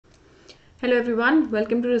Hello everyone,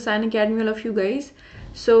 welcome to the Unacademy, all of you guys.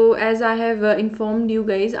 So as I have informed you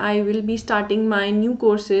guys, I will be starting my new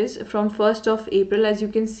courses from 1st of April, as you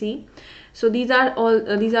can see. So these are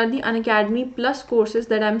the Unacademy Plus courses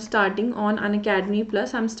that I'm starting on Unacademy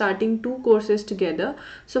Plus. I'm starting two courses together.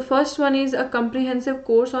 So first one is a comprehensive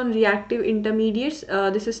course on reactive intermediates.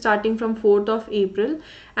 This is starting from 4th of April,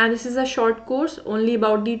 and this is a short course only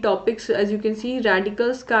about the topics, as you can see,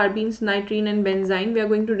 radicals, carbenes, nitrene and benzene. We are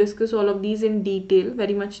going to discuss all of these in detail,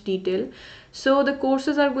 very much detail. So the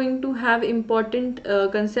courses are going to have important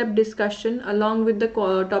concept discussion along with the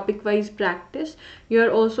topic wise practice. You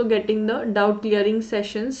are also getting the doubt clearing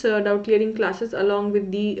sessions, doubt clearing classes along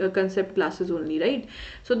with the concept classes only, right?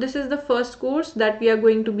 So this is the first course that we are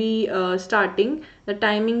going to be starting. The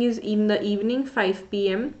timing is in the evening 5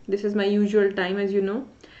 p.m. This is my usual time, as you know.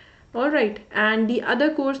 Alright, and the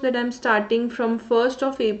other course that I'm starting from 1st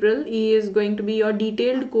of April is going to be your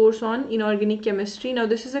detailed course on inorganic chemistry. Now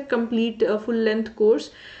this is a complete full-length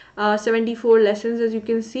course, 74 lessons, as you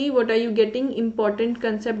can see. What are you getting? Important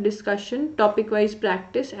concept discussion, topic-wise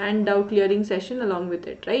practice and doubt clearing session along with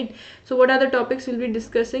it, right? So what are the topics we'll be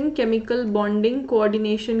discussing? Chemical bonding,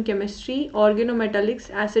 coordination chemistry, organometallics,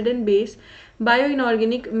 acid and base,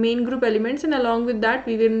 bioinorganic, main group elements, and along with that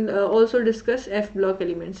we will also discuss F block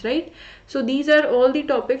elements, right? So these are all the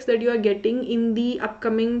topics that you are getting in the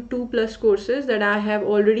upcoming 2+ courses that I have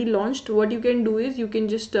already launched. What you can do is you can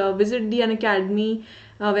just visit the Unacademy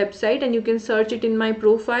website and you can search it in my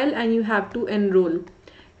profile, and you have to enroll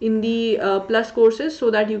in the plus courses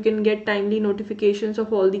so that you can get timely notifications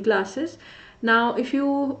of all the classes. Now if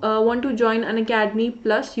you want to join Unacademy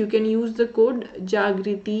Plus, you can use the code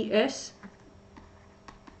JAGRITI-S.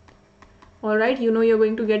 Alright, you know you're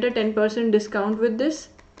going to get a 10% discount with this.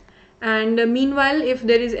 And meanwhile, if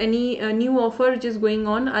there is any new offer which is going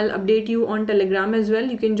on, I'll update you on Telegram as well.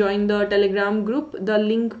 You can join the Telegram group. The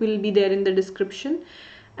link will be there in the description.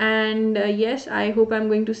 And yes, I hope I'm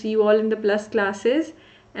going to see you all in the plus classes.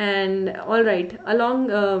 And alright, along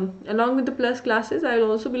with the plus classes, I will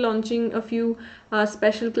also be launching a few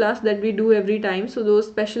special class that we do every time. So those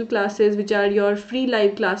special classes, which are your free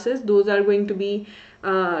live classes, those are going to be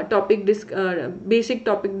basic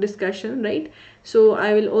topic discussion, right? So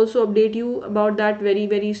I will also update you about that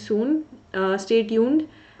very soon. Stay tuned.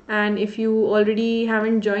 And if you already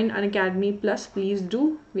haven't joined Unacademy Plus, please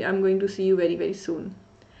do. I'm going to see you very soon.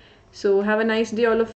 So have a nice day, all of